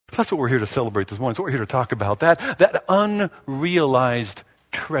That's what we're here to celebrate this morning. That's what we're here to talk about. That unrealized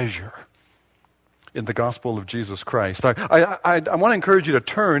treasure in the gospel of Jesus Christ. I want to encourage you to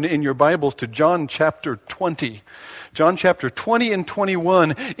turn in your Bibles to John chapter 20. John chapter 20 and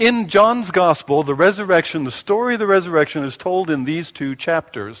 21. In John's gospel, the resurrection, the story of the resurrection is told in these two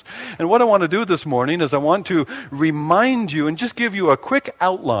chapters. And what I want to do this morning is I want to remind you and just give you a quick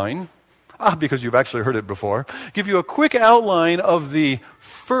outline, because you've actually heard it before, give you a quick outline of the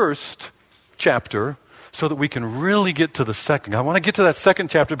first chapter so that we can really get to the second. I want to get to that second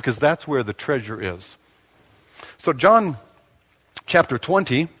chapter because that's where the treasure is. So John chapter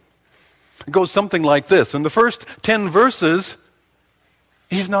 20 goes something like this. In the first 10 verses,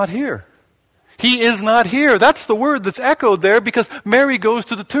 he's not here. He is not here. That's the word that's echoed there because Mary goes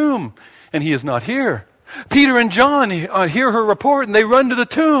to the tomb and he is not here. Peter and John hear her report and they run to the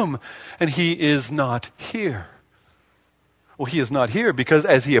tomb and he is not here. Well, he is not here because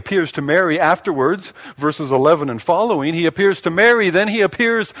as he appears to Mary afterwards, verses 11 and following, he appears to Mary, then he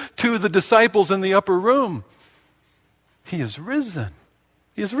appears to the disciples in the upper room. He is risen.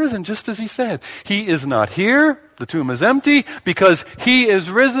 He is risen just as he said. He is not here. The tomb is empty because he is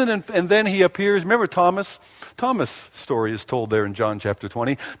risen and then he appears. Remember Thomas? Thomas' story is told there in John chapter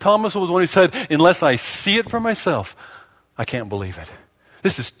 20. Thomas was one who said, unless I see it for myself, I can't believe it.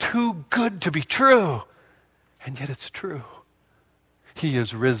 This is too good to be true. And yet it's true. He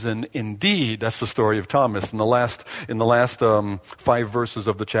is risen indeed. That's the story of Thomas in the last 5 verses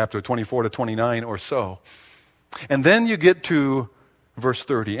of the chapter, 24 to 29 or so. And then you get to verse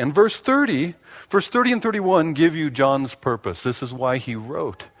 30. And verse 30 and 31 give you John's purpose. This is why he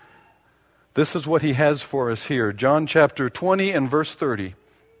wrote. This is what he has for us here. John chapter 20 and verse 30.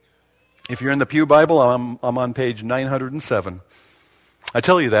 If you're in the Pew Bible, I'm on page 907. I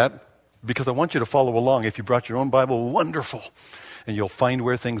tell you that because I want you to follow along. If you brought your own Bible, wonderful. And you'll find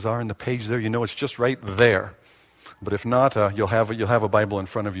where things are in the page there. You know it's just right there. But if not, you'll have a Bible in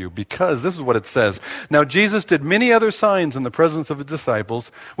front of you because this is what it says. Now Jesus did many other signs in the presence of his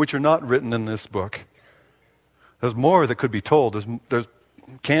disciples, which are not written in this book. There's more that could be told. There's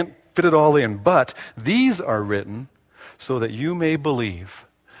can't fit it all in. But these are written so that you may believe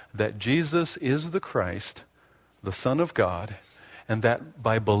that Jesus is the Christ, the Son of God, and that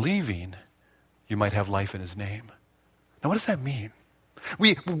by believing you might have life in his name. Now, what does that mean?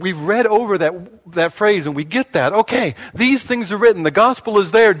 We've read over that phrase and we get that. Okay, these things are written. The gospel is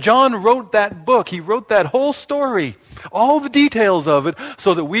there. John wrote that book. He wrote that whole story, all the details of it,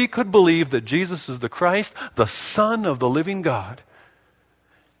 so that we could believe that Jesus is the Christ, the Son of the living God,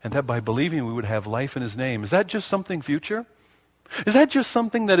 and that by believing we would have life in his name. Is that just something future? Is that just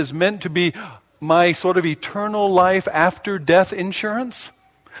something that is meant to be my sort of eternal life after death insurance?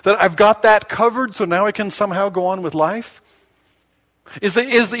 That I've got that covered so now I can somehow go on with life? Is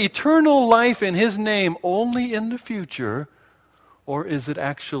the eternal life in his name only in the future, or is it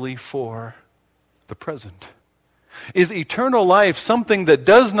actually for the present? Is eternal life something that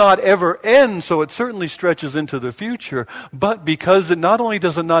does not ever end, so it certainly stretches into the future, but because it not only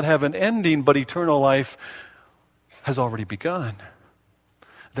does it not have an ending, but eternal life has already begun?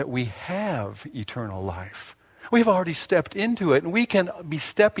 That we have eternal life. We've already stepped into it, and we can be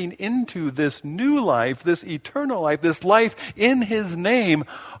stepping into this new life, this eternal life, this life in his name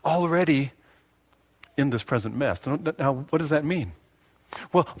already in this present mess. Now, what does that mean?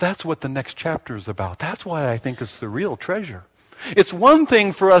 Well, that's what the next chapter is about. That's why I think it's the real treasure. It's one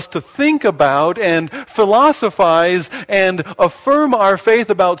thing for us to think about and philosophize and affirm our faith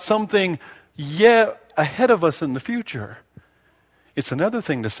about something yet ahead of us in the future. It's another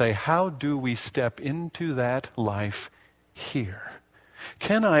thing to say, how do we step into that life here?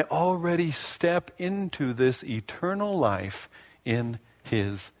 Can I already step into this eternal life in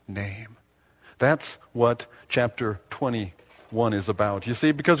his name? That's what chapter 21 is about. You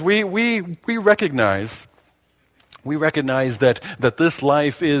see, because we recognize that this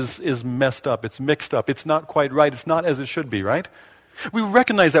life is messed up, it's mixed up, it's not quite right, it's not as it should be, right? We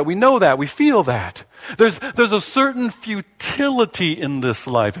recognize that, we know that, we feel that. There's a certain futility in this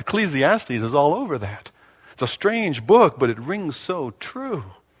life. Ecclesiastes is all over that. It's a strange book, but it rings so true.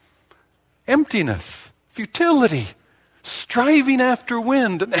 Emptiness, futility, striving after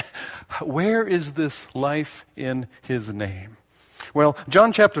wind. Where is this life in his name? Well,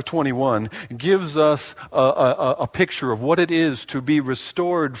 John chapter 21 gives us a picture of what it is to be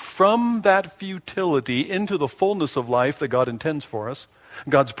restored from that futility into the fullness of life that God intends for us,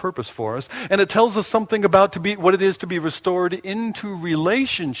 God's purpose for us. And it tells us something about what it is to be restored into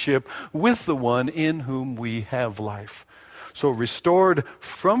relationship with the one in whom we have life. So restored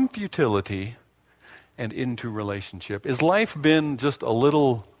from futility and into relationship. Is life been just a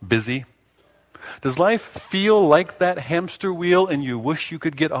little busy? Does life feel like that hamster wheel and you wish you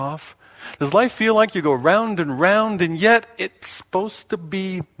could get off? Does life feel like you go round and round and yet it's supposed to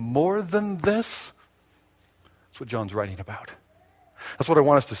be more than this? That's what John's writing about. That's what I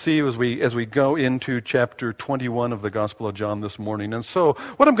want us to see as we go into chapter 21 of the Gospel of John this morning. And so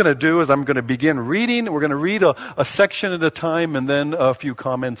what I'm going to do is I'm going to begin reading. We're going to read a section at a time and then a few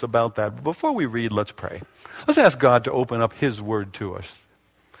comments about that. But before we read, let's pray. Let's ask God to open up His Word to us.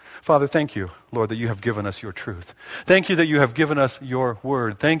 Father, thank you, Lord, that you have given us your truth. Thank you that you have given us your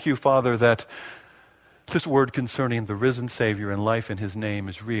Word. Thank you, Father, that this Word concerning the risen Savior and life in His name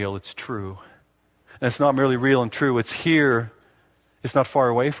is real, it's true. And it's not merely real and true, it's here. It's not far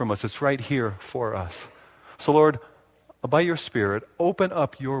away from us. It's right here for us. So, Lord, by your Spirit, open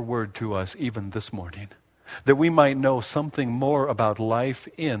up your word to us even this morning, that we might know something more about life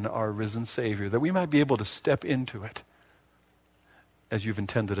in our risen Savior, that we might be able to step into it as you've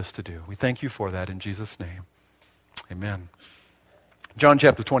intended us to do. We thank you for that in Jesus' name. Amen. John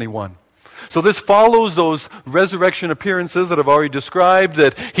chapter 21. So this follows those resurrection appearances that I've already described,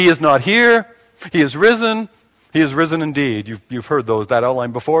 that he is not here, he is risen. He is risen indeed. You've heard that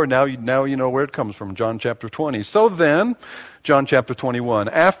outline before. Now you know where it comes from, John chapter 20. So then, John chapter 21.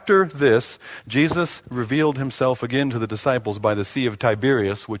 After this, Jesus revealed himself again to the disciples by the Sea of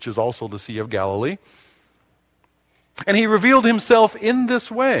Tiberias, which is also the Sea of Galilee. And he revealed himself in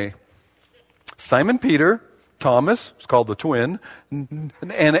this way. Simon Peter, Thomas, who's called the twin, and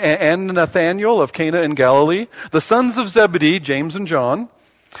Nathanael of Cana in Galilee, the sons of Zebedee, James and John,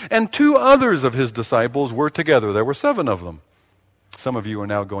 and two others of his disciples were together. There were 7 of them. Some of you are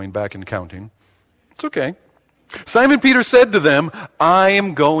now going back and counting. It's okay. Simon Peter said to them, I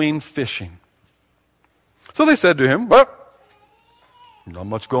am going fishing. So they said to him, well, not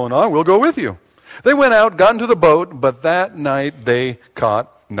much going on. We'll go with you. They went out, got into the boat, but that night they caught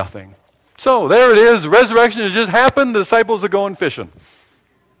nothing. So there it is. Resurrection has just happened. The disciples are going fishing.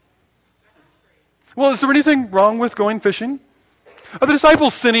 Well, is there anything wrong with going fishing? Are the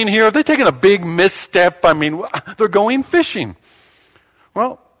disciples sinning here? Have they taken a big misstep? I mean, they're going fishing.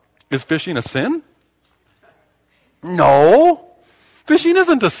 Well, is fishing a sin? No. Fishing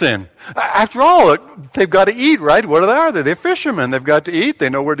isn't a sin. After all, they've got to eat, right? What are they? They're fishermen. They've got to eat. They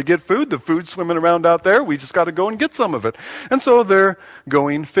know where to get food. The food's swimming around out there. We just got to go and get some of it. And so they're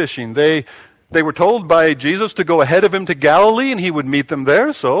going fishing. They were told by Jesus to go ahead of him to Galilee, and he would meet them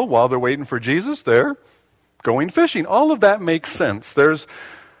there. So while they're waiting for Jesus, they're going fishing. All of that makes sense. There's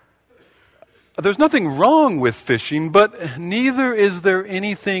nothing wrong with fishing, but neither is there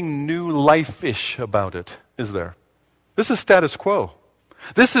anything new life-ish about it, is there? This is status quo.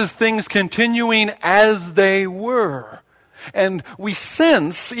 This is things continuing as they were. And we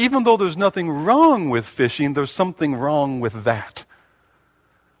sense, even though there's nothing wrong with fishing, there's something wrong with that.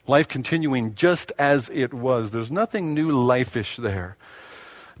 Life continuing just as it was. There's nothing new life-ish there.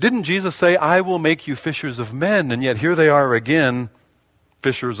 Didn't Jesus say, I will make you fishers of men? And yet here they are again,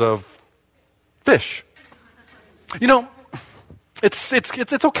 fishers of fish. You know, it's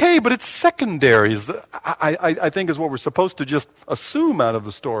okay, but it's secondary. I think is what we're supposed to just assume out of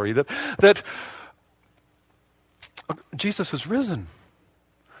the story, that Jesus is risen.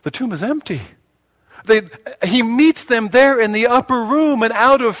 The tomb is empty. He meets them there in the upper room, and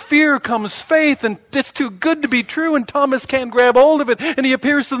out of fear comes faith, and it's too good to be true, and Thomas can't grab hold of it, and he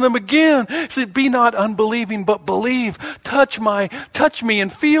appears to them again. He said, be not unbelieving, but believe. Touch me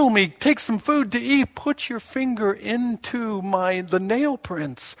and feel me. Take some food to eat. Put your finger into the nail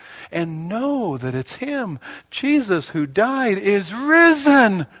prints, and know that it's him. Jesus who died is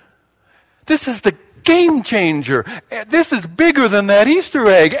risen. This is the game changer. This is bigger than that Easter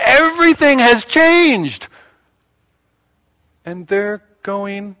egg. Everything has changed. And they're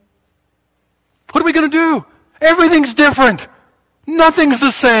going, what are we going to do? Everything's different. Nothing's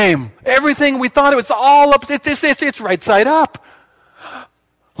the same. Everything we thought it was all up, it's right side up.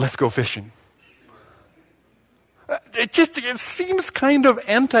 Let's go fishing. It seems kind of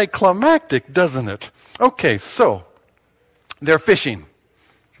anticlimactic, doesn't it? Okay, so they're fishing.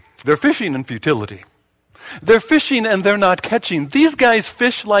 They're fishing in futility. They're fishing and they're not catching. These guys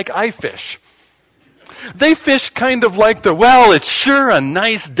fish like I fish. They fish kind of like it's sure a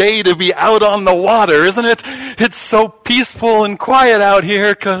nice day to be out on the water, isn't it? It's so peaceful and quiet out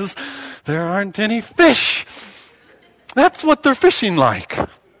here because there aren't any fish. That's what they're fishing like.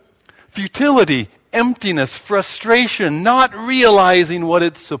 Futility, emptiness, frustration, not realizing what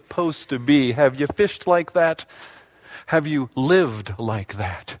it's supposed to be. Have you fished like that? Have you lived like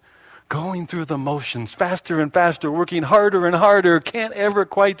that? Going through the motions, faster and faster, working harder and harder, can't ever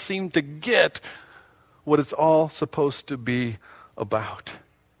quite seem to get what it's all supposed to be about.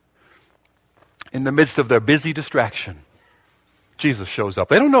 In the midst of their busy distraction, Jesus shows up.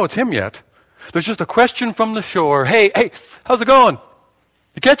 They don't know it's him yet. There's just a question from the shore. Hey, how's it going?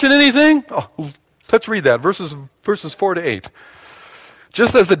 You catching anything? Oh, let's read that, verses 4 to 8.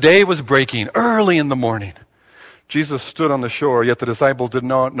 Just as the day was breaking, early in the morning, Jesus stood on the shore, yet the disciples did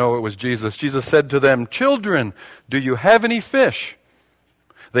not know it was Jesus. Jesus said to them, "Children, do you have any fish?"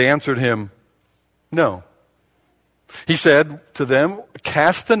 They answered him, "No." He said to them,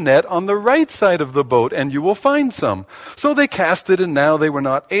 "Cast the net on the right side of the boat, and you will find some." So they cast it, and now they were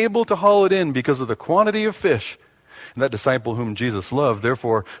not able to haul it in because of the quantity of fish. And that disciple whom Jesus loved,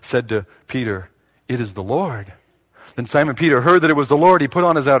 therefore, said to Peter, "It is the Lord." Then Simon Peter heard that it was the Lord. He put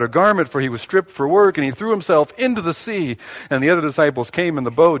on his outer garment, for he was stripped for work, and he threw himself into the sea. And the other disciples came in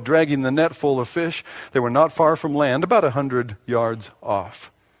the boat, dragging the net full of fish. They were not far from land, about 100 yards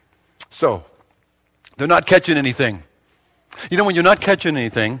off. So, they're not catching anything. You know, when you're not catching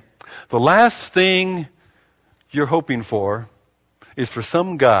anything, the last thing you're hoping for is for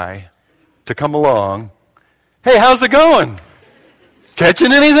some guy to come along. "Hey, how's it going?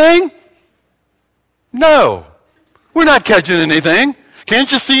 Catching anything?" No. We're not catching anything. Can't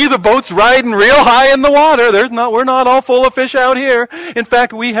you see the boat's riding real high in the water? We're not all full of fish out here. In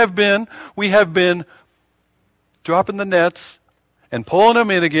fact, we have been dropping the nets and pulling them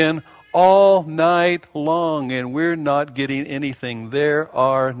in again all night long, and we're not getting anything. There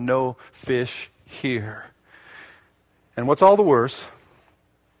are no fish here. And what's all the worse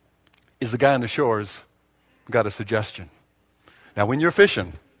is the guy on the shore's got a suggestion. Now, when you're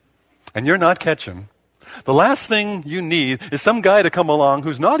fishing and you're not catching, the last thing you need is some guy to come along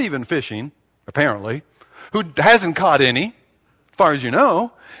who's not even fishing, apparently, who hasn't caught any, as far as you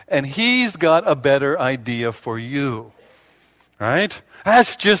know, and he's got a better idea for you. Right?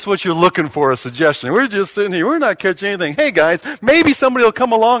 That's just what you're looking for, a suggestion. We're just sitting here. We're not catching anything. Hey, guys, maybe somebody will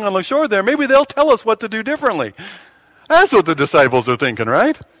come along on the shore there. Maybe they'll tell us what to do differently. That's what the disciples are thinking,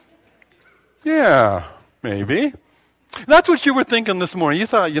 right? Yeah, maybe. That's what you were thinking this morning. You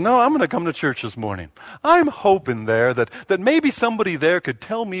thought, I'm going to come to church this morning. I'm hoping there that maybe somebody there could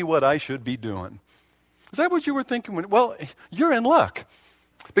tell me what I should be doing. Is that what you were thinking? Well, you're in luck,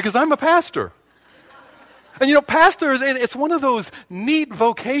 because I'm a pastor. And pastor, it's one of those neat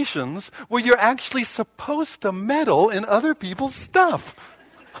vocations where you're actually supposed to meddle in other people's stuff.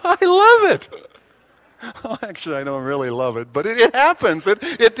 I love it. Oh, actually, I don't really love it, but it happens.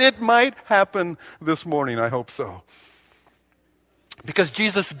 It might happen this morning. I hope so. Because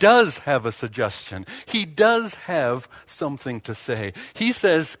Jesus does have a suggestion. He does have something to say. He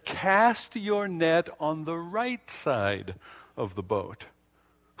says, "Cast your net on the right side of the boat."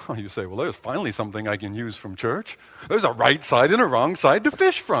 Oh, you say, "Well, there's finally something I can use from church. There's a right side and a wrong side to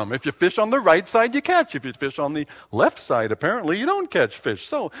fish from. If you fish on the right side, you catch. If you fish on the left side, apparently you don't catch fish."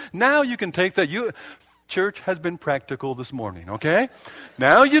 So now you can take that. Church has been practical this morning, okay?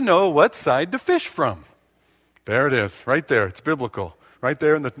 Now you know what side to fish from. There it is, right there. It's biblical, right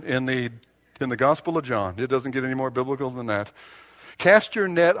there in the Gospel of John. It doesn't get any more biblical than that. Cast your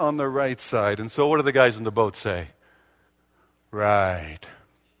net on the right side. And so what do the guys in the boat say? Right.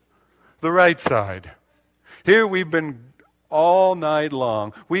 The right side. Here we've been all night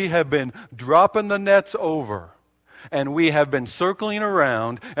long. We have been dropping the nets over, and we have been circling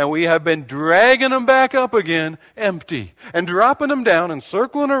around, and we have been dragging them back up again empty, and dropping them down and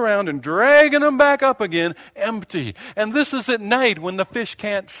circling around and dragging them back up again empty. And this is at night when the fish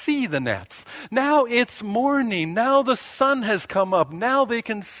can't see the nets. Now it's morning. Now the sun has come up. Now they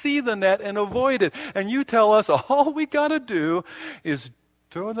can see the net and avoid it. And you tell us all we got to do is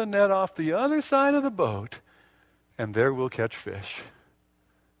throw the net off the other side of the boat, and there we'll catch fish.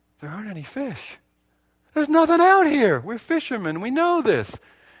 There aren't any fish. There's nothing out here. We're fishermen. We know this.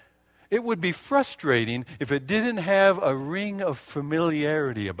 It would be frustrating if it didn't have a ring of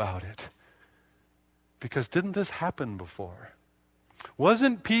familiarity about it. Because didn't this happen before?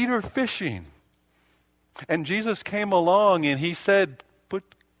 Wasn't Peter fishing? And Jesus came along and he said,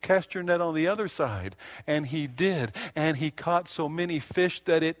 "Cast your net on the other side." And he did. And he caught so many fish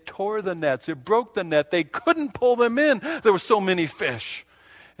that it tore the nets. It broke the net. They couldn't pull them in. There were so many fish.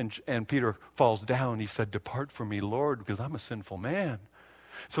 And Peter falls down. He said, "Depart from me, Lord, because I'm a sinful man."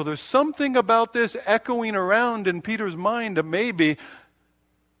 So there's something about this echoing around in Peter's mind that maybe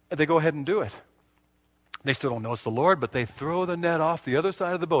they go ahead and do it. They still don't know it's the Lord, but they throw the net off the other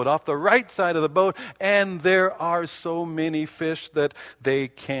side of the boat, off the right side of the boat, and there are so many fish that they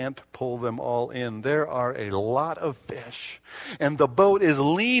can't pull them all in. There are a lot of fish, and the boat is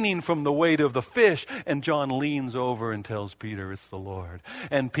leaning from the weight of the fish, and John leans over and tells Peter it's the Lord.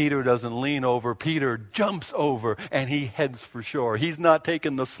 And Peter doesn't lean over, Peter jumps over, and he heads for shore. He's not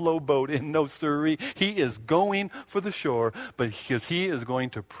taking the slow boat in, no siree. He is going for the shore, but because he is going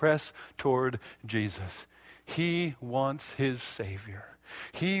to press toward Jesus. He wants his Savior.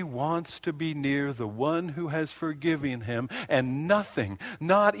 He wants to be near the one who has forgiven him, and nothing,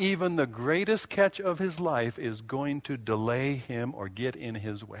 not even the greatest catch of his life, is going to delay him or get in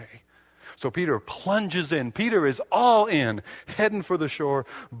his way. So Peter plunges in. Peter is all in, heading for the shore,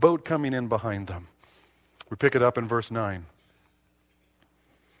 boat coming in behind them. We pick it up in verse 9.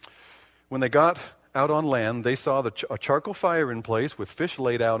 When they got out on land, they saw a charcoal fire in place with fish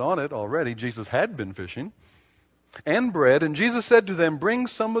laid out on it already. Jesus had been fishing. And bread. And Jesus said to them, bring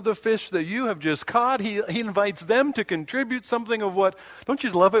some of the fish that you have just caught. He invites them to contribute something of what, don't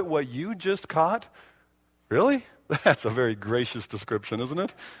you love it, what you just caught? Really? That's a very gracious description, isn't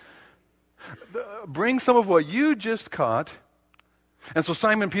it? Bring some of what you just caught. And so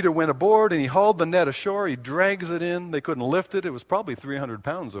Simon Peter went aboard and he hauled the net ashore. He drags it in. They couldn't lift it. It was probably 300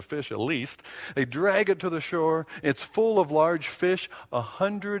 pounds of fish at least. They drag it to the shore. It's full of large fish,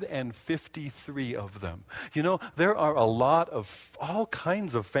 153 of them. You know, there are a lot of all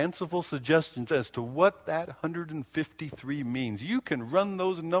kinds of fanciful suggestions as to what that 153 means. You can run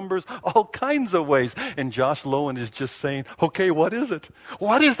those numbers all kinds of ways. And Josh Lowen is just saying, okay, what is it?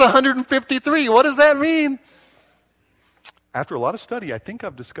 What is the 153? What does that mean? After a lot of study, I think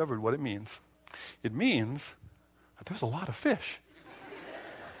I've discovered what it means. It means that there's a lot of fish.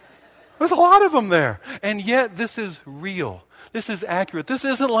 There's a lot of them there. And yet this is real. This is accurate. This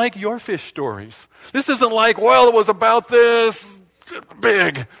isn't like your fish stories. This isn't like, well, it was about this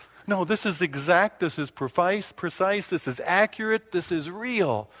big. No, this is exact. This is precise. This is accurate. This is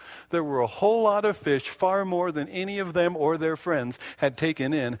real. There were a whole lot of fish, far more than any of them or their friends had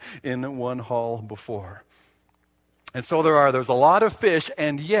taken in one haul before. And so there's a lot of fish,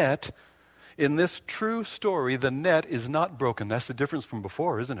 and yet, in this true story, the net is not broken. That's the difference from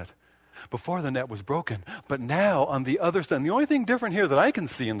before, isn't it? Before the net was broken. But now, on the other side, and the only thing different here that I can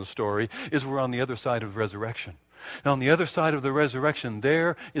see in the story is we're on the other side of resurrection. Now, on the other side of the resurrection,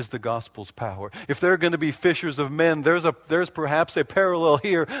 there is the gospel's power. If they're going to be fishers of men, there's perhaps a parallel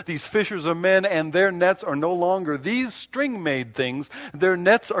here. These fishers of men and their nets are no longer these string-made things. Their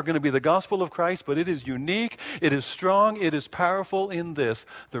nets are going to be the gospel of Christ, but it is unique, it is strong, it is powerful in this,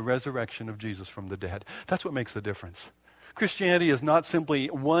 the resurrection of Jesus from the dead. That's what makes the difference. Christianity is not simply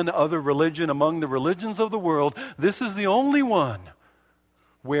one other religion among the religions of the world. This is the only one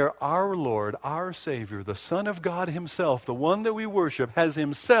where our Lord, our Savior, the Son of God himself, the one that we worship, has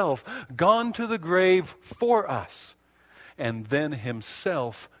himself gone to the grave for us and then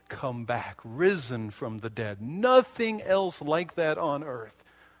himself come back, risen from the dead. Nothing else like that on earth.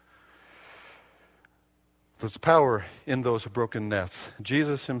 There's power in those broken nets.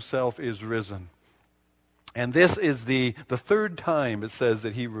 Jesus himself is risen. And this is the third time it says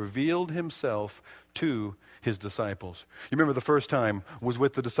that he revealed himself to his disciples. You remember the first time was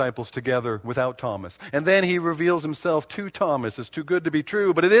with the disciples together without Thomas. And then he reveals himself to Thomas. It's too good to be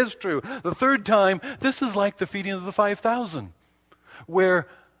true, but it is true. The third time, this is like the feeding of the 5,000, where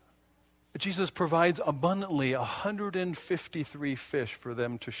Jesus provides abundantly 153 fish for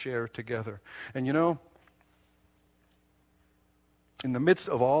them to share together. And you know, in the midst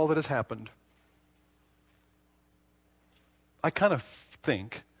of all that has happened, I kind of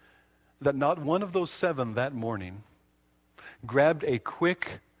think that not one of those 7 that morning grabbed a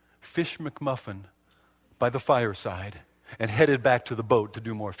quick fish McMuffin by the fireside and headed back to the boat to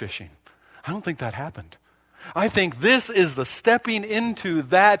do more fishing. I don't think that happened. I think this is the stepping into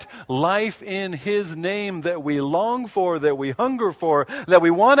that life in his name that we long for, that we hunger for, that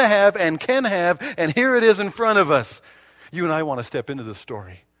we want to have and can have, and here it is in front of us. You and I want to step into this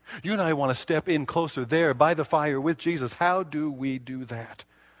story. You and I want to step in closer there by the fire with Jesus. How do we do that?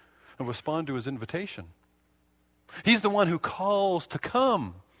 And respond to his invitation. He's the one who calls to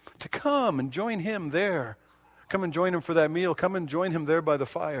come and join him there. Come and join him for that meal. Come and join him there by the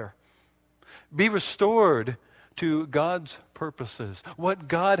fire. Be restored to God's purposes. What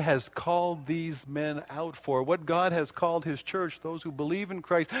God has called these men out for. What God has called his church, those who believe in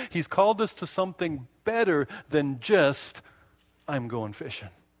Christ. He's called us to something better than just, I'm going fishing.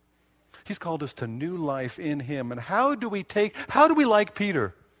 He's called us to new life in him. And how do we like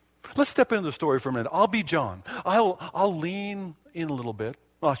Peter? Let's step into the story for a minute. I'll be John. I'll lean in a little bit.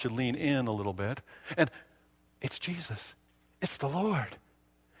 Well, I should lean in a little bit. And It's Jesus. It's the Lord.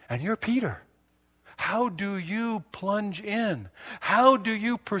 And you're Peter. How do you plunge in? How do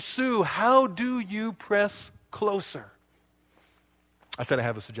you pursue? How do you press closer? I said I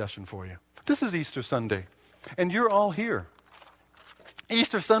have a suggestion for you. This is Easter Sunday, and you're all here.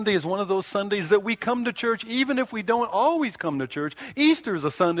 Easter Sunday is one of those Sundays that we come to church even if we don't always come to church. Easter is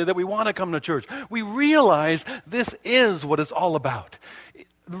a Sunday that we want to come to church. We realize this is what it's all about.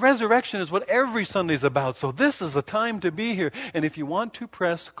 The resurrection is what every Sunday is about, so this is a time to be here. And if you want to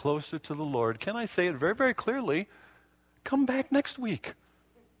press closer to the Lord, can I say it very, very clearly? Come back next week.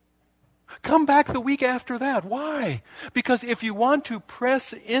 Come back the week after that. Why? Because if you want to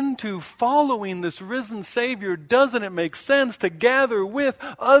press into following this risen Savior, doesn't it make sense to gather with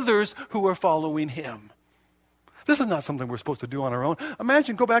others who are following Him? This is not something we're supposed to do on our own.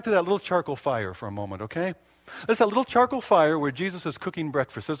 Imagine, go back to that little charcoal fire for a moment, okay? There's that little charcoal fire where Jesus is cooking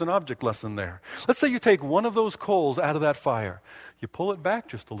breakfast. There's an object lesson there. Let's say you take one of those coals out of that fire. You pull it back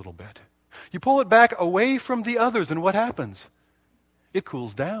just a little bit. You pull it back away from the others, and what happens? It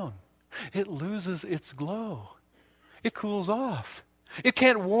cools down. It loses its glow. It cools off. It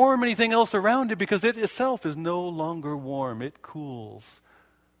can't warm anything else around it because it itself is no longer warm. It cools.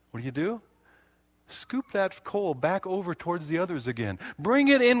 What do? Scoop that coal back over towards the others again. Bring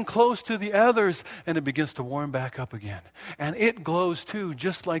it in close to the others, and it begins to warm back up again. And it glows too,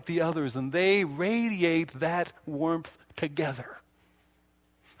 just like the others, and they radiate that warmth together.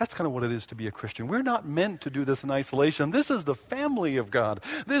 That's kind of what it is to be a Christian. We're not meant to do this in isolation. This is the family of God.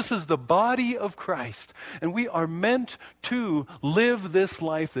 This is the body of Christ. And we are meant to live this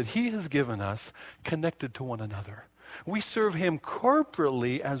life that He has given us connected to one another. We serve Him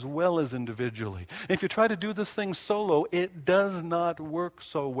corporately as well as individually. If you try to do this thing solo, it does not work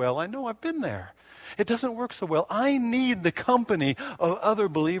so well. I know, I've been there. It doesn't work so well. I need the company of other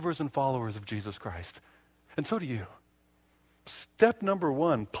believers and followers of Jesus Christ. And so do you. Step number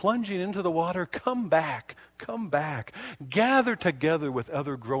 1, plunging into the water, come back. Gather together with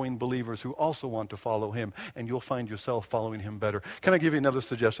other growing believers who also want to follow Him, and you'll find yourself following Him better. Can I give you another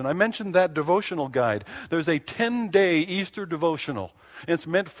suggestion? I mentioned that devotional guide. There's a 10-day Easter devotional. It's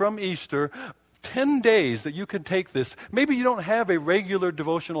meant from Easter. 10 days that you can take this. Maybe you don't have a regular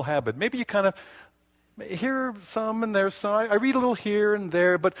devotional habit. Maybe you kind of hear some and there's some. I read a little here and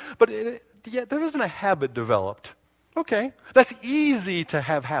there, but there isn't a habit developed. Okay, that's easy to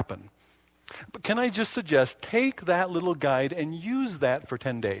have happen. But can I just suggest, take that little guide and use that for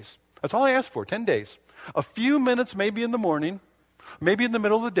 10 days. That's all I ask for, 10 days. A few minutes maybe in the morning, maybe in the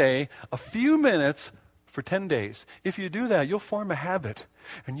middle of the day, a few minutes for 10 days. If you do that, you'll form a habit,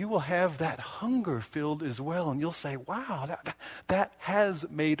 and you will have that hunger filled as well, and you'll say, wow, that has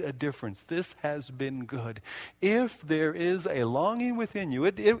made a difference. This has been good. If there is a longing within you,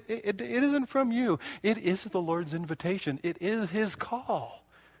 it isn't from you. It is the Lord's invitation. It is His call,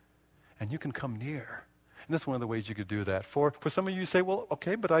 and you can come near. And that's one of the ways you could do that. For some of you say, well,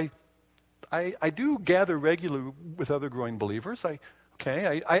 okay, but I do gather regularly with other growing believers.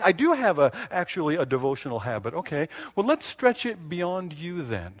 I do have actually a devotional habit. Okay, well, let's stretch it beyond you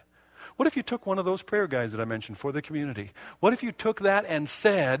then. What if you took one of those prayer guides that I mentioned for the community? What if you took that and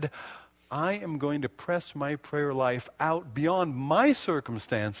said, I am going to press my prayer life out beyond my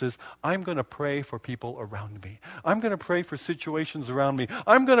circumstances. I'm going to pray for people around me. I'm going to pray for situations around me.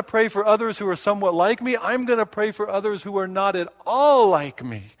 I'm going to pray for others who are somewhat like me. I'm going to pray for others who are not at all like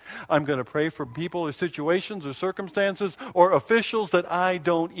me. I'm going to pray for people or situations or circumstances or officials that I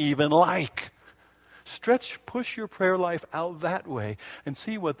don't even like. Push your prayer life out that way and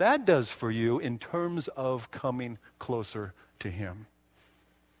see what that does for you in terms of coming closer to Him.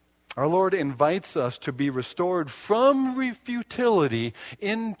 Our Lord invites us to be restored from futility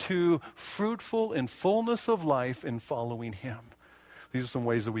into fruitful and fullness of life in following Him. These are some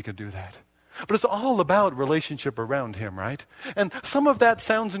ways that we could do that. But it's all about relationship around Him, right? And some of that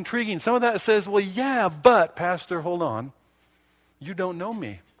sounds intriguing. Some of that says, well, yeah, but, Pastor, hold on. You don't know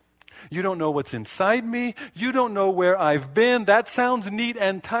me. You don't know what's inside me. You don't know where I've been. That sounds neat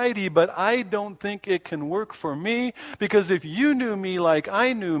and tidy, but I don't think it can work for me, because if you knew me like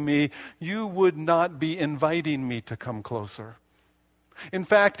I knew me, you would not be inviting me to come closer. In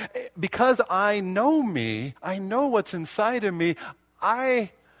fact, because I know me, I know what's inside of me, I'm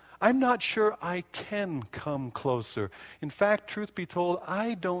not sure I can come closer. In fact, truth be told,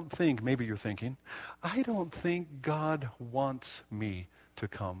 I don't think God wants me to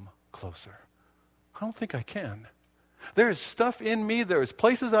come closer. I don't think I can. There is stuff in me, there is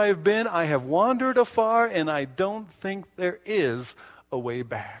places I have been, I have wandered afar, and I don't think there is a way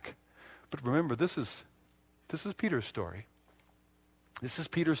back. But remember, this is Peter's story. This is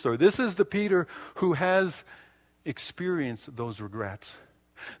Peter's story. This is the Peter who has experienced those regrets.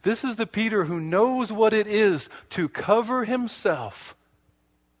 This is the Peter who knows what it is to cover himself,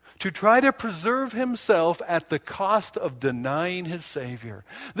 to try to preserve himself at the cost of denying his Savior.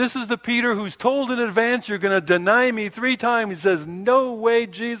 This is the Peter who's told in advance, you're going to deny me 3 times. He says, no way,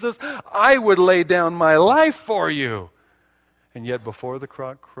 Jesus, I would lay down my life for you. And yet before the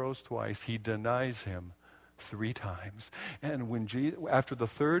cock crows twice, he denies him 3 times. And when after the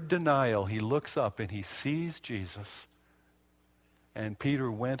 3rd denial, he looks up and he sees Jesus. And Peter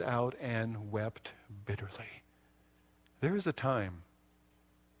went out and wept bitterly. There is a time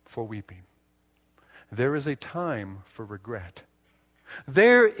for weeping. There is a time for regret.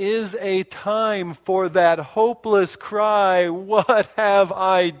 There is a time for that hopeless cry, what have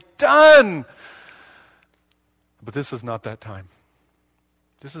I done? But this is not that time.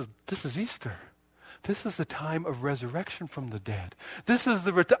 This is Easter. This is the time of resurrection from the dead. This is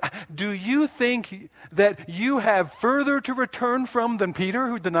do you think that you have further to return from than Peter,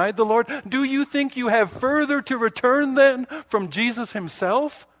 who denied the Lord? Do you think you have further to return then from Jesus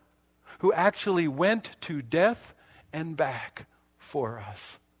himself, who actually went to death and back for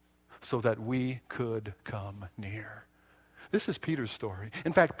us so that we could come near? This is Peter's story.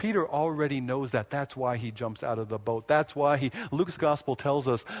 In fact, Peter already knows that. That's why he jumps out of the boat. That's why Luke's gospel tells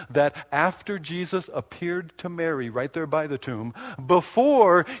us that after Jesus appeared to Mary right there by the tomb,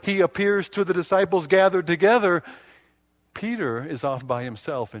 before he appears to the disciples gathered together, Peter is off by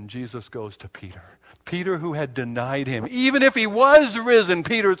himself and Jesus goes to Peter. Peter who had denied him. Even if he was risen,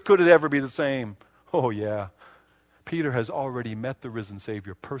 Peter, could it ever be the same? Oh yeah. Peter has already met the risen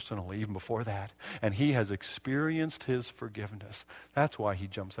Savior personally, even before that. And he has experienced his forgiveness. That's why he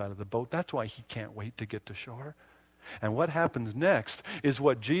jumps out of the boat. That's why he can't wait to get to shore. And what happens next is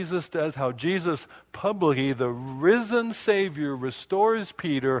what Jesus does, how Jesus publicly, the risen Savior, restores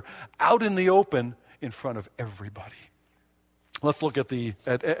Peter out in the open in front of everybody. Let's look at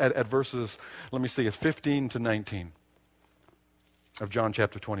verses, let me see, 15 to 19 of John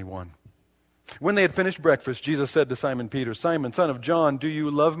chapter 21. When they had finished breakfast, Jesus said to Simon Peter, Simon, son of John, do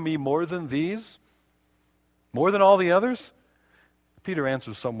you love me more than these? More than all the others? Peter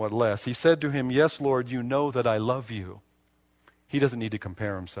answers somewhat less. He said to him, yes, Lord, you know that I love you. He doesn't need to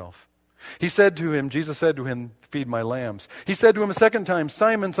compare himself. Jesus said to him, feed my lambs. He said to him a second time,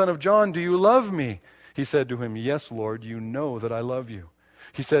 Simon, son of John, do you love me? He said to him, yes, Lord, you know that I love you.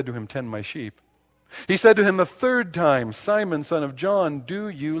 He said to him, tend my sheep. He said to him a third time, Simon, son of John, do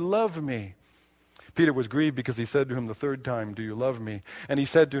you love me? Peter was grieved because he said to him the third time, do you love me? And he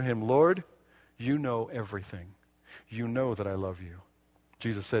said to him, Lord, you know everything. You know that I love you.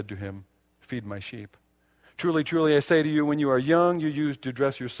 Jesus said to him, feed my sheep. Truly, truly, I say to you, when you are young, you used to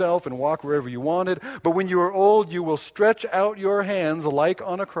dress yourself and walk wherever you wanted. But when you are old, you will stretch out your hands like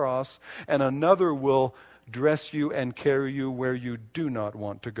on a cross, and another will dress you and carry you where you do not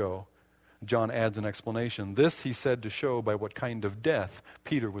want to go. John adds an explanation. This he said to show by what kind of death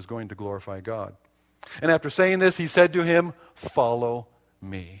Peter was going to glorify God. And after saying this, he said to him, follow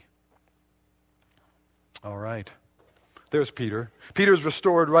me. All right. There's Peter. Peter's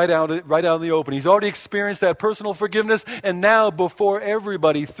restored right out in the open. He's already experienced that personal forgiveness, and now before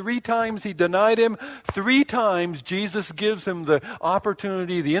everybody, 3 times he denied him. 3 times Jesus gives him the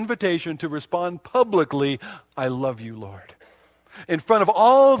opportunity, the invitation to respond publicly, I love you, Lord. In front of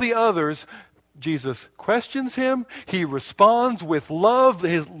all the others, Jesus questions him. He responds with love.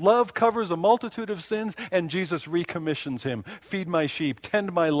 His love covers a multitude of sins, and Jesus recommissions him. Feed my sheep,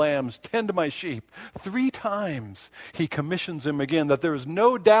 tend my lambs, tend my sheep. 3 times he commissions him again, that there is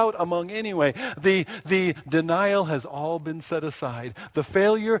no doubt among anyone. The denial has all been set aside. The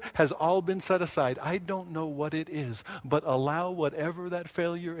failure has all been set aside. I don't know what it is, but allow whatever that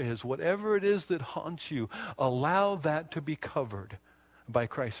failure is, whatever it is that haunts you, allow that to be covered by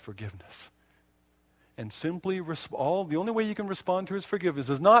Christ's forgiveness. And simply the only way you can respond to his forgiveness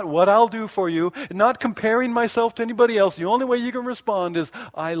is not what I'll do for you, not comparing myself to anybody else. The only way you can respond is,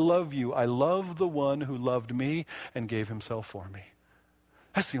 I love you. I love the one who loved me and gave himself for me.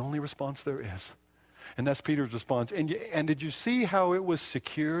 That's the only response there is. And that's Peter's response. And did you see how it was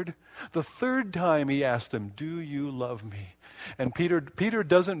secured? The 3rd time he asked him, do you love me? And Peter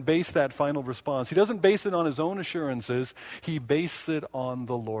doesn't base that final response. He doesn't base it on his own assurances. He bases it on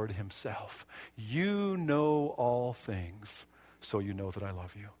the Lord himself. You know all things, so you know that I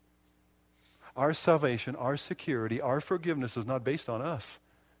love you. Our salvation, our security, our forgiveness is not based on us.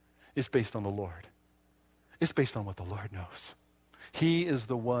 It's based on the Lord. It's based on what the Lord knows. He is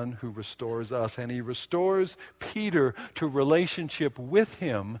the one who restores us, and he restores Peter to relationship with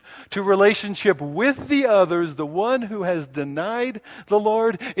him, to relationship with the others. The one who has denied the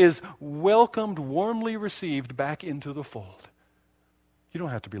Lord is welcomed, warmly received back into the fold. You don't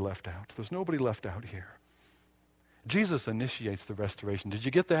have to be left out. There's nobody left out here. Jesus initiates the restoration. Did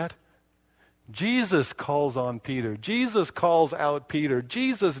you get that? Jesus calls on Peter. Jesus calls out Peter.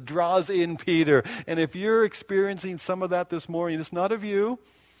 Jesus draws in Peter. And if you're experiencing some of that this morning, it's not of you.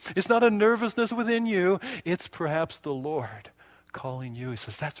 It's not a nervousness within you. It's perhaps the Lord calling you. He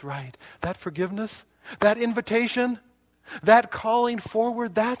says, that's right. That forgiveness, that invitation, that calling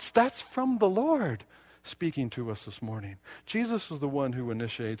forward, that's from the Lord speaking to us this morning. Jesus is the one who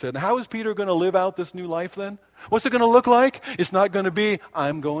initiates it. And how is Peter going to live out this new life then? What's it going to look like? It's not going to be,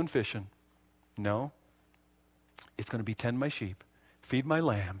 I'm going fishing. No. It's going to be tend my sheep, feed my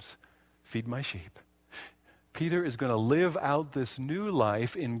lambs, feed my sheep. Peter is going to live out this new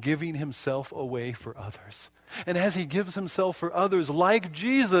life in giving himself away for others. And as he gives himself for others, like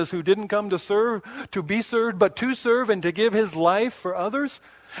Jesus, who didn't come to serve, to be served, but to serve and to give his life for others,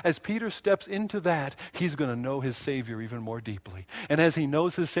 as Peter steps into that, he's going to know his Savior even more deeply. And as he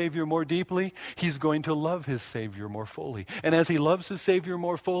knows his Savior more deeply, he's going to love his Savior more fully. And as he loves his Savior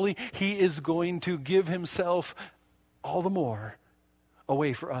more fully, he is going to give himself all the more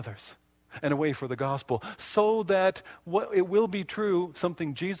away for others and away for the gospel, so that it will be true,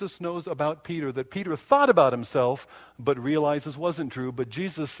 something Jesus knows about Peter, that Peter thought about himself but realizes wasn't true, but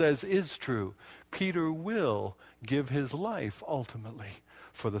Jesus says is true. Peter will give his life ultimately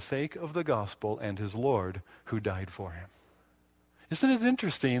for the sake of the gospel and his Lord who died for him. Isn't it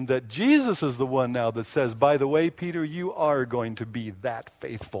interesting that Jesus is the one now that says, by the way, Peter, you are going to be that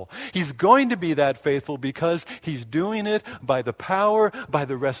faithful. He's going to be that faithful because he's doing it by the power, by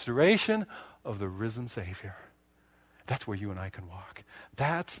the restoration of the risen Savior. That's where you and I can walk.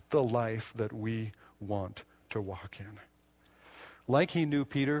 That's the life that we want to walk in. Like he knew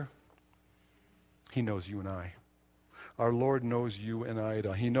Peter, he knows you and I. Our Lord knows you and I.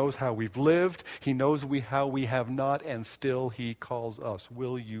 He knows how we've lived. He knows how we have not, and still he calls us.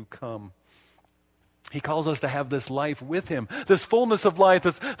 Will you come? He calls us to have this life with him, this fullness of life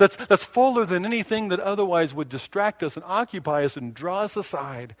that's fuller than anything that otherwise would distract us and occupy us and draw us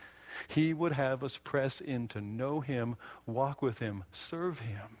aside. He would have us press in to know him, walk with him, serve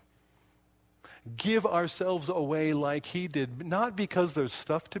him. Give ourselves away like he did, not because there's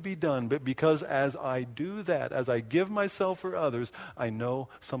stuff to be done, but because as I do that, as I give myself for others, I know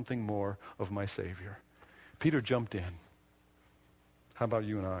something more of my Savior. Peter jumped in. How about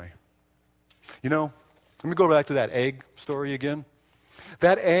you and I? You know, let me go back to that egg story again.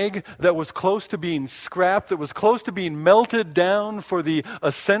 That egg that was close to being scrapped, that was close to being melted down for the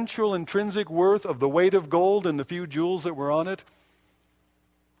essential intrinsic worth of the weight of gold and the few jewels that were on it.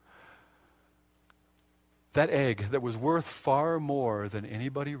 That egg that was worth far more than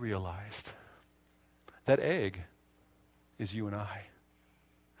anybody realized. That egg is you and I.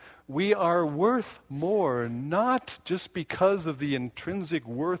 We are worth more, not just because of the intrinsic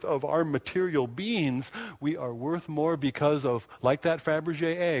worth of our material beings. We are worth more because of, like that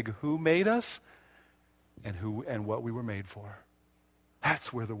Fabergé egg, who made us and what we were made for.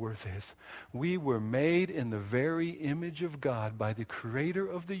 That's where the worth is. We were made in the very image of God by the creator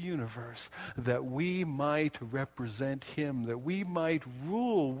of the universe, that we might represent him, that we might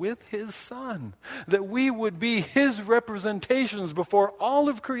rule with his Son, that we would be his representations before all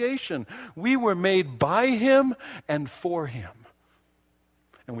of creation. We were made by him and for him.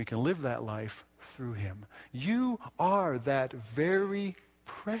 And we can live that life through him. You are that very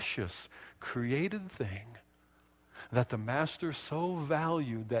precious created thing that the Master so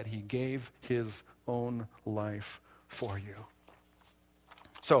valued that he gave his own life for you.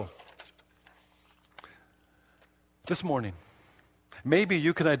 So, this morning, maybe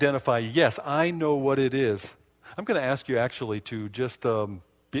you can identify, yes, I know what it is. I'm going to ask you actually to just, I'm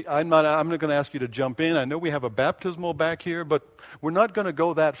not going to ask you to jump in. I know we have a baptismal back here, but we're not going to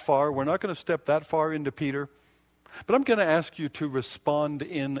go that far. We're not going to step that far into Peter. But I'm going to ask you to respond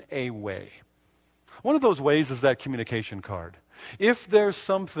in a way. One of those ways is that communication card. If there's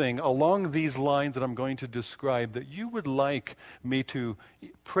something along these lines that I'm going to describe that you would like me to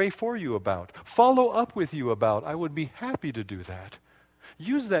pray for you about, follow up with you about, I would be happy to do that.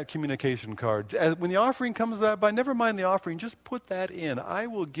 Use that communication card. When the offering comes by, never mind the offering, just put that in. I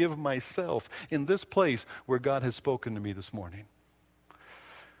will give myself in this place where God has spoken to me this morning.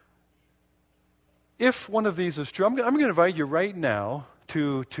 If one of these is true, I'm going to invite you right now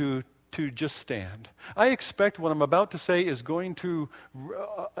to to just stand. I expect what I'm about to say is going to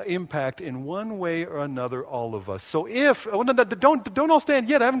impact in one way or another all of us. So don't all stand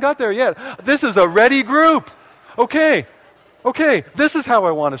yet. I haven't got there yet. This is a ready group. Okay, this is how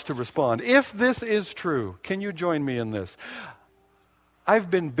I want us to respond. If this is true, can you join me in this?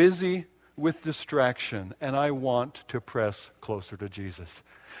 I've been busy with distraction, and I want to press closer to Jesus.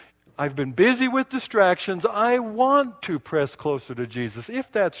 I've been busy with distractions. I want to press closer to Jesus.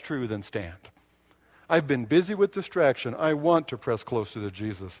 If that's true, then stand. I've been busy with distraction. I want to press closer to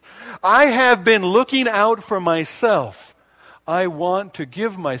Jesus. I have been looking out for myself. I want to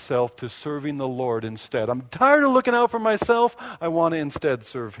give myself to serving the Lord instead. I'm tired of looking out for myself. I want to instead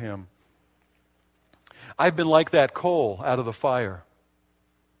serve Him. I've been like that coal out of the fire.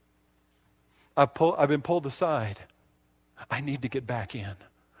 I've been pulled aside. I need to get back in.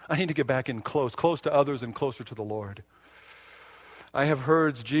 I need to get back in close to others and closer to the Lord. I have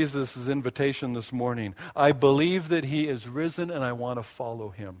heard Jesus' invitation this morning. I believe that He is risen and I want to follow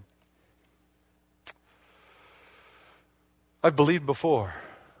Him. I've believed before,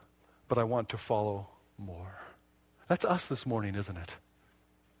 but I want to follow more. That's us this morning, isn't it?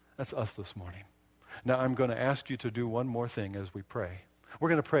 That's us this morning. Now I'm going to ask you to do one more thing as we pray. We're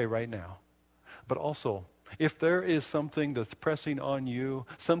going to pray right now. But also, if there is something that's pressing on you,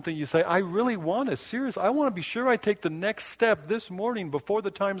 something you say, I really want to, I want to be sure I take the next step this morning before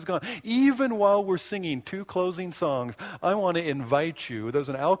the time's gone. Even while we're singing 2 closing songs, I want to invite you. There's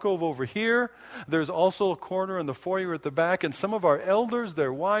an alcove over here. There's also a corner in the foyer at the back. And some of our elders,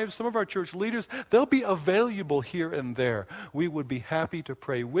 their wives, some of our church leaders, they'll be available here and there. We would be happy to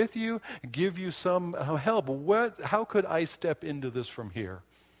pray with you, give you some help. How could I step into this from here?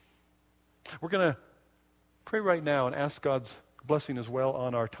 We're going to pray right now and ask God's blessing as well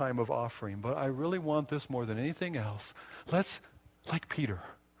on our time of offering. But I really want this more than anything else. Like Peter,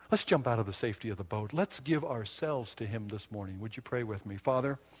 let's jump out of the safety of the boat. Let's give ourselves to Him this morning. Would you pray with me?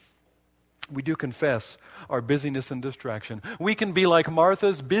 Father, we do confess our busyness and distraction. We can be like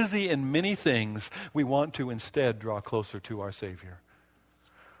Martha's, busy in many things. We want to instead draw closer to our Savior.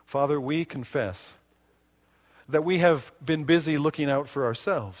 Father, we confess that we have been busy looking out for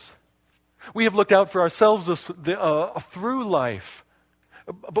ourselves. We have looked out for ourselves through life,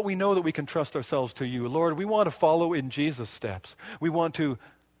 but we know that we can trust ourselves to You. Lord, we want to follow in Jesus' steps. We want to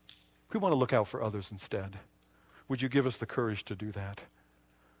look out for others instead. Would You give us the courage to do that?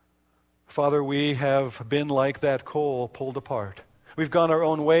 Father, we have been like that coal pulled apart. We've gone our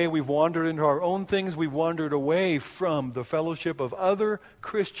own way. We've wandered into our own things. We've wandered away from the fellowship of other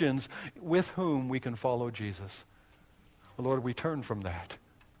Christians with whom we can follow Jesus. Lord, we turn from that.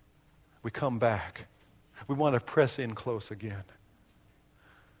 We come back. We want to press in close again.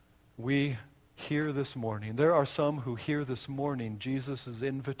 We hear this morning, there are some who hear this morning Jesus'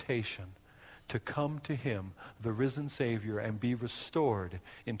 invitation to come to Him, the risen Savior, and be restored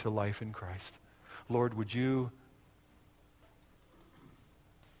into life in Christ. Lord, would you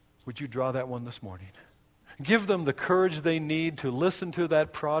draw that one this morning? Give them the courage they need to listen to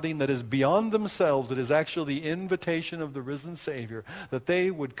that prodding that is beyond themselves, that is actually the invitation of the risen Savior, that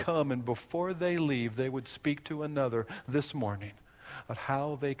they would come and before they leave, they would speak to another this morning of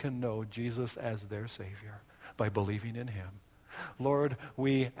how they can know Jesus as their Savior by believing in Him. Lord,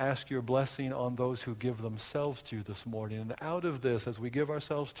 we ask Your blessing on those who give themselves to You this morning. And out of this, as we give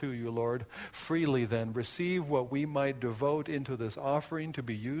ourselves to You, Lord, freely then receive what we might devote into this offering to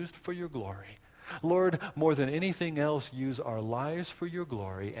be used for Your glory. Lord, more than anything else, use our lives for Your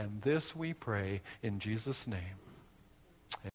glory. And this we pray in Jesus' name.